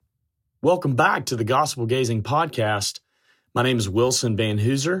Welcome back to the Gospel Gazing Podcast. My name is Wilson Van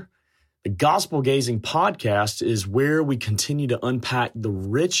Hooser. The Gospel Gazing Podcast is where we continue to unpack the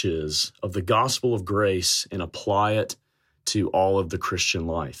riches of the gospel of grace and apply it to all of the Christian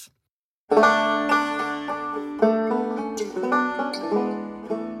life.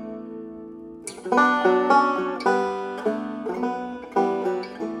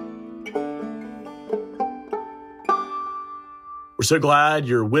 We're so glad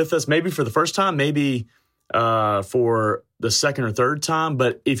you're with us, maybe for the first time, maybe for the second or third time.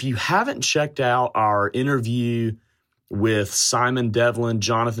 But if you haven't checked out our interview with Simon Devlin,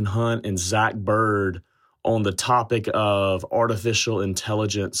 Jonathan Hunt, and Zach Bird on the topic of artificial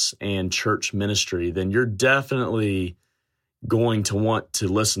intelligence and church ministry, then you're definitely going to want to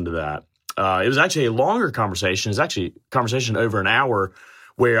listen to that. It was actually a longer conversation. It was actually a conversation over an hour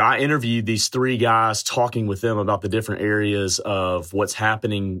where I interviewed these three guys, talking with them about the different areas of what's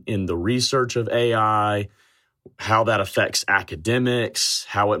happening in the research of AI, how that affects academics,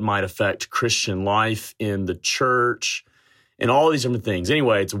 how it might affect Christian life in the church, and all these different things.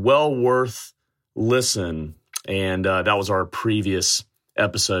 Anyway, it's well worth listen, and that was our previous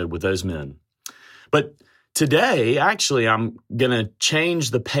episode with those men. But today, actually, I'm going to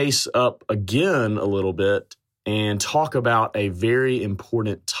change the pace up again a little bit and talk about a very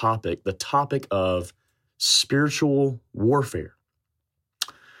important topic, the topic of spiritual warfare.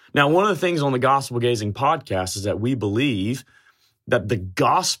 Now, one of the things on the Gospel Gazing Podcast is that we believe that the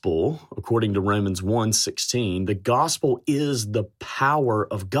gospel, according to Romans 1:16, the gospel is the power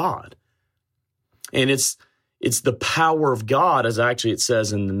of God. And it's the power of God, as actually it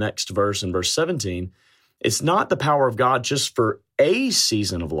says in the next verse, in verse 17. It's not the power of God just for a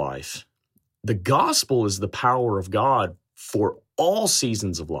season of life. The gospel is the power of God for all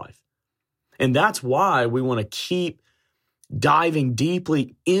seasons of life. And that's why we want to keep diving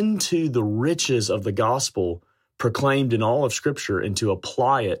deeply into the riches of the gospel proclaimed in all of Scripture and to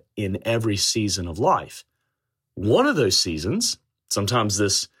apply it in every season of life. One of those seasons, sometimes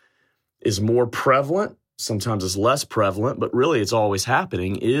this is more prevalent, sometimes it's less prevalent, but really it's always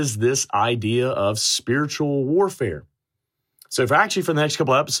happening, is this idea of spiritual warfare. So for the next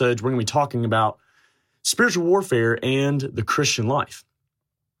couple of episodes, we're going to be talking about spiritual warfare and the Christian life.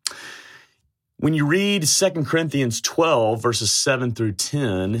 When you read 2 Corinthians 12, verses 7 through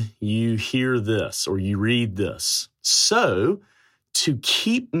 10, you hear this, or you read this. So, to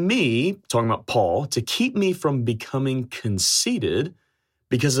keep me, talking about Paul, to keep me from becoming conceited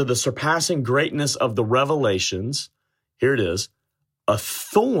because of the surpassing greatness of the revelations, here it is, a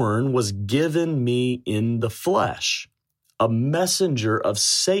thorn was given me in the flesh, a messenger of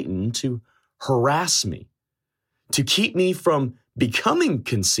Satan to harass me, to keep me from becoming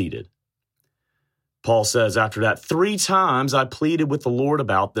conceited. Paul says after that, 3 times I pleaded with the Lord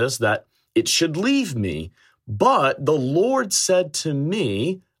about this, that it should leave me. But the Lord said to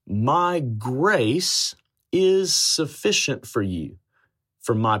me, my grace is sufficient for you,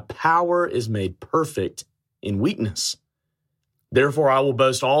 for my power is made perfect in weakness. Therefore, I will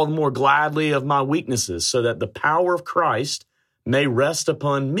boast all the more gladly of my weaknesses, so that the power of Christ may rest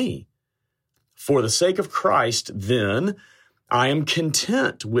upon me. For the sake of Christ, then, I am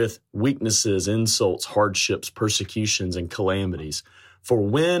content with weaknesses, insults, hardships, persecutions, and calamities. For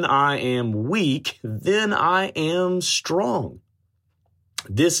when I am weak, then I am strong.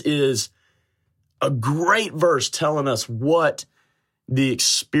 This is a great verse telling us what the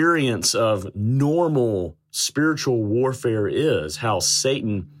experience of normal spiritual warfare is, how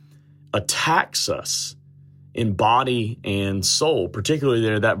Satan attacks us in body and soul, particularly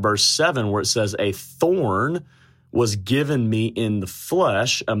there, that verse 7, where it says, a thorn was given me in the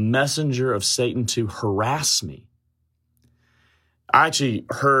flesh, a messenger of Satan to harass me. I actually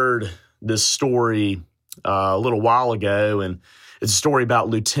heard this story a little while ago, and it's a story about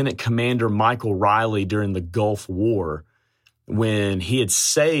Lieutenant Commander Michael Riley during the Gulf War, when he had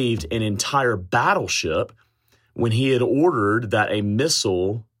saved an entire battleship, when he had ordered that a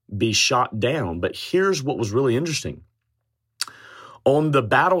missile be shot down. But here's what was really interesting. On the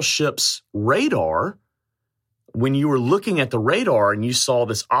battleship's radar, when you were looking at the radar and you saw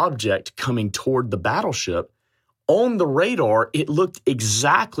this object coming toward the battleship, on the radar, it looked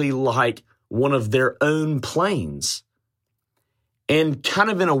exactly like one of their own planes. And kind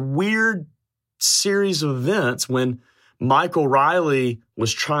of in a weird series of events, when Michael Riley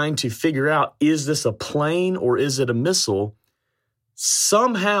was trying to figure out, is this a plane or is it a missile?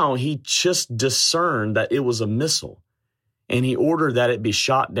 Somehow he just discerned that it was a missile, and he ordered that it be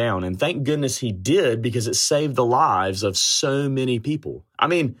shot down. And thank goodness he did, because it saved the lives of so many people. I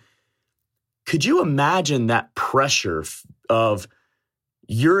mean, could you imagine that pressure of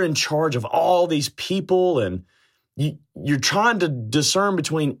you're in charge of all these people and you're trying to discern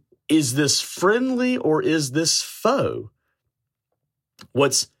between, is this friendly or is this foe?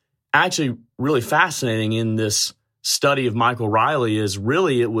 What's actually really fascinating in this study of Michael Riley is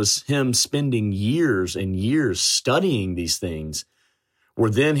really it was him spending years and years studying these things where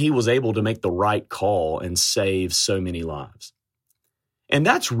then he was able to make the right call and save so many lives. And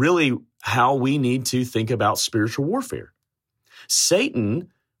that's really how we need to think about spiritual warfare.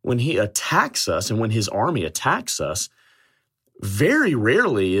 Satan, when he attacks us and when his army attacks us, very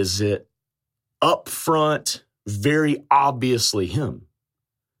rarely is it up front, very obviously him.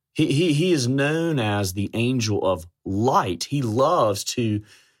 He is known as the angel of light. He loves to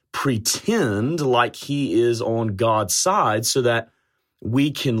pretend like he is on God's side so that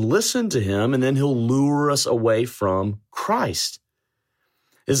we can listen to him and then he'll lure us away from Christ.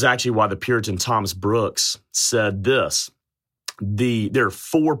 This is actually why the Puritan Thomas Brooks said this. There are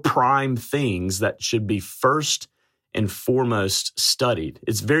 4 prime things that should be first and foremost studied.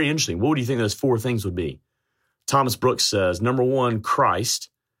 It's very interesting. What do you think those 4 things would be? Thomas Brooks says, number 1, Christ.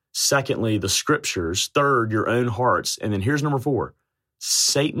 Secondly, the scriptures. Third, your own hearts. And then here's number 4,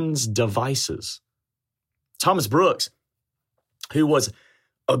 Satan's devices. Thomas Brooks, who was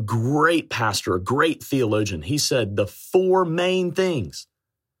a great pastor, a great theologian, he said the 4 main things,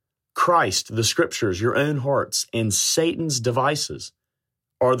 Christ, the scriptures, your own hearts, and Satan's devices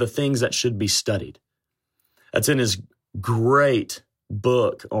are the things that should be studied. That's in his great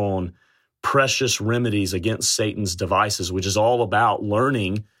book on precious remedies against Satan's devices, which is all about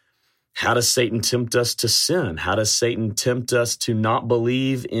learning how does Satan tempt us to sin? How does Satan tempt us to not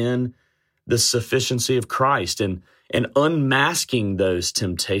believe in the sufficiency of Christ and unmasking those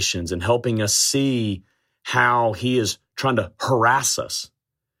temptations and helping us see how he is trying to harass us.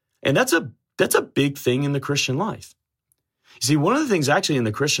 And that's a big thing in the Christian life. You see, one of the things actually in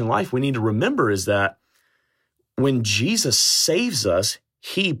the Christian life we need to remember is that when Jesus saves us,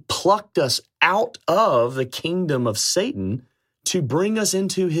 he plucked us out of the kingdom of Satan to bring us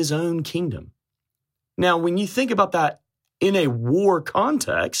into his own kingdom. Now, when you think about that in a war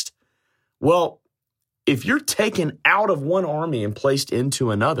context, well, if you're taken out of one army and placed into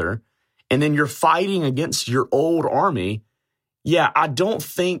another, and then you're fighting against your old army, yeah, I don't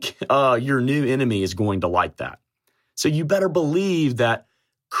think your new enemy is going to like that. So you better believe that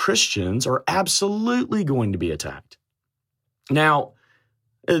Christians are absolutely going to be attacked. Now,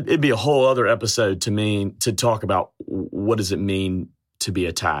 it'd be a whole other episode to talk about what does it mean to be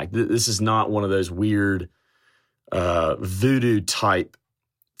attacked. This is not one of those weird voodoo type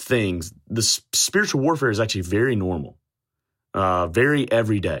things. The spiritual warfare is actually very normal, very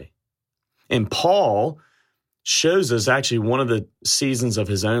everyday. And Paul shows us actually one of the seasons of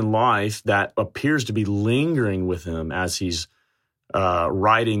his own life that appears to be lingering with him as he's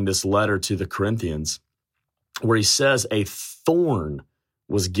writing this letter to the Corinthians, where he says, a thorn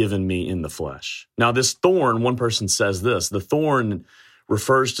was given me in the flesh. Now, this thorn, one person says this, the thorn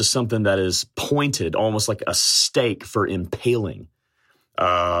refers to something that is pointed, almost like a stake for impaling.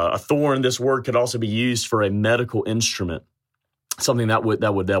 A thorn, this word could also be used for a medical instrument, something that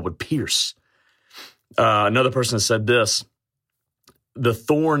would pierce. Another person has said this, the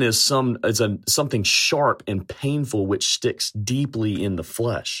thorn is something sharp and painful which sticks deeply in the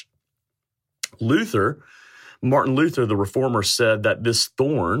flesh. Martin Luther, the reformer, said that this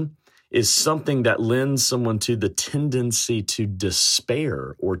thorn is something that lends someone to the tendency to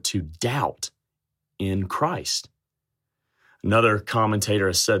despair or to doubt in Christ. Another commentator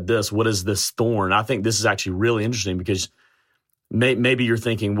has said this, what is this thorn? I think this is actually really interesting because maybe you're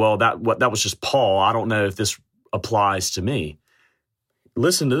thinking, well, that was just Paul. I don't know if this applies to me.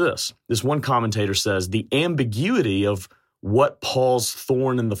 Listen to this. This one commentator says, the ambiguity of what Paul's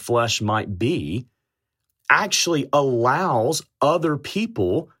thorn in the flesh might be actually allows other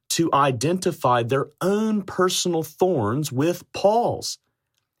people to identify their own personal thorns with Paul's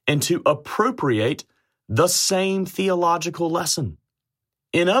and to appropriate the same theological lesson.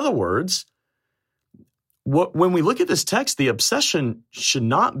 In other words, when we look at this text, the obsession should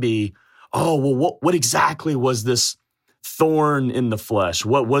not be, oh, well, what exactly was this thorn in the flesh?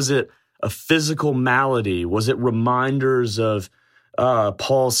 What was it? A physical malady? Was it reminders of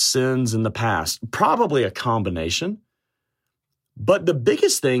Paul's sins in the past? Probably a combination. But the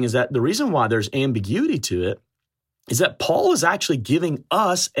biggest thing is that the reason why there's ambiguity to it is that Paul is actually giving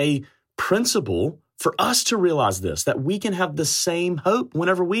us a principle for us to realize this, that we can have the same hope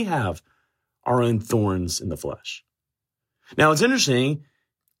whenever we have our own thorns in the flesh. Now, it's interesting.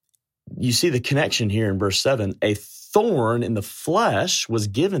 You see the connection here in verse 7. A thorn in the flesh was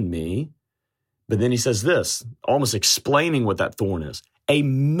given me. But then he says this, almost explaining what that thorn is. a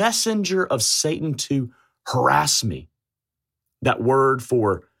messenger of Satan to harass me. That word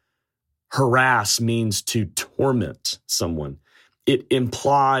for harass means to torment someone. It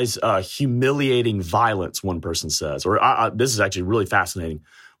implies humiliating violence, one person says. Or this is actually really fascinating.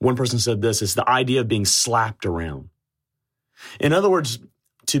 One person said this, it's the idea of being slapped around. In other words,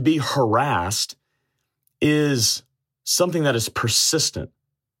 to be harassed is something that is persistent,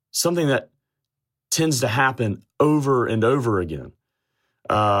 something that tends to happen over and over again.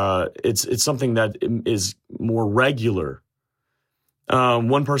 It's something that is more regular.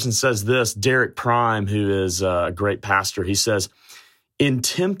 One person says this, Derek Prime, who is a great pastor, he says, in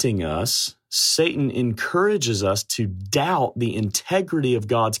tempting us, Satan encourages us to doubt the integrity of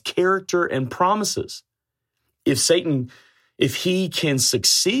God's character and promises. If he can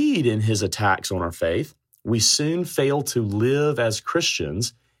succeed in his attacks on our faith, we soon fail to live as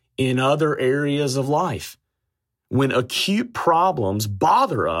Christians in other areas of life. When acute problems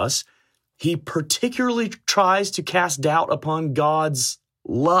bother us, he particularly tries to cast doubt upon God's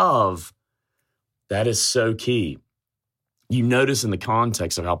love. That is so key. You notice in the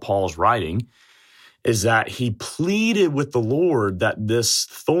context of how Paul's writing is that he pleaded with the Lord that this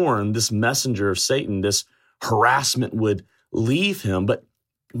thorn, this messenger of Satan, this harassment would leave him. But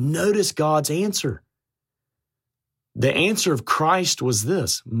notice God's answer. The answer of Christ was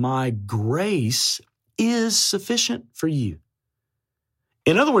this: my grace is sufficient for you.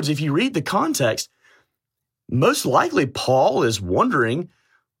 In other words, if you read the context, most likely Paul is wondering,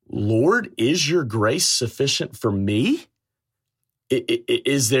 Lord, is your grace sufficient for me?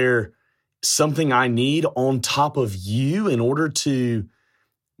 Is there something I need on top of you in order to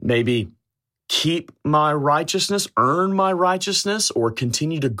maybe keep my righteousness, earn my righteousness, or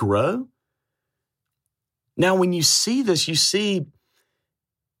continue to grow? Now, when you see this, you see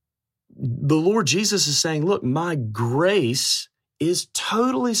the Lord Jesus is saying, look, my grace is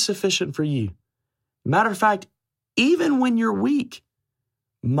totally sufficient for you. Matter of fact, even when you're weak,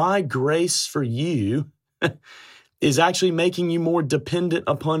 my grace for you is actually making you more dependent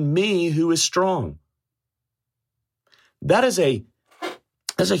upon me who is strong. That is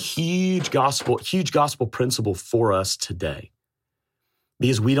a huge gospel principle for us today,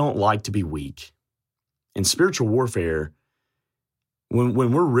 because we don't like to be weak. In spiritual warfare, when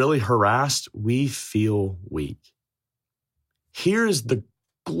we're really harassed, we feel weak. Here is the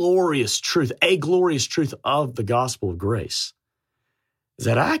glorious truth, a glorious truth of the gospel of grace, is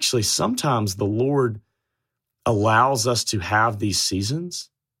that actually sometimes the Lord allows us to have these seasons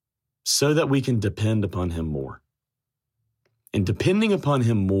so that we can depend upon him more. And depending upon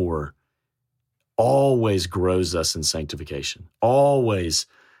him more always grows us in sanctification, always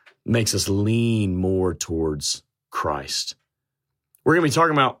makes us lean more towards Christ. We're going to be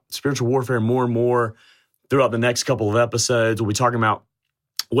talking about spiritual warfare more and more throughout the next couple of episodes. We'll be talking about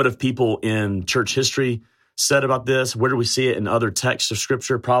what have people in church history said about this? Where do we see it in other texts of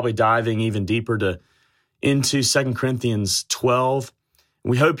Scripture? Probably diving even deeper into 2 Corinthians 12.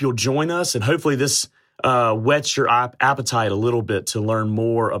 We hope you'll join us, and hopefully this whets your appetite a little bit to learn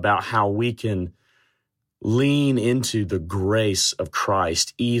more about how we can lean into the grace of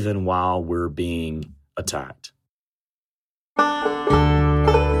Christ even while we're being attacked.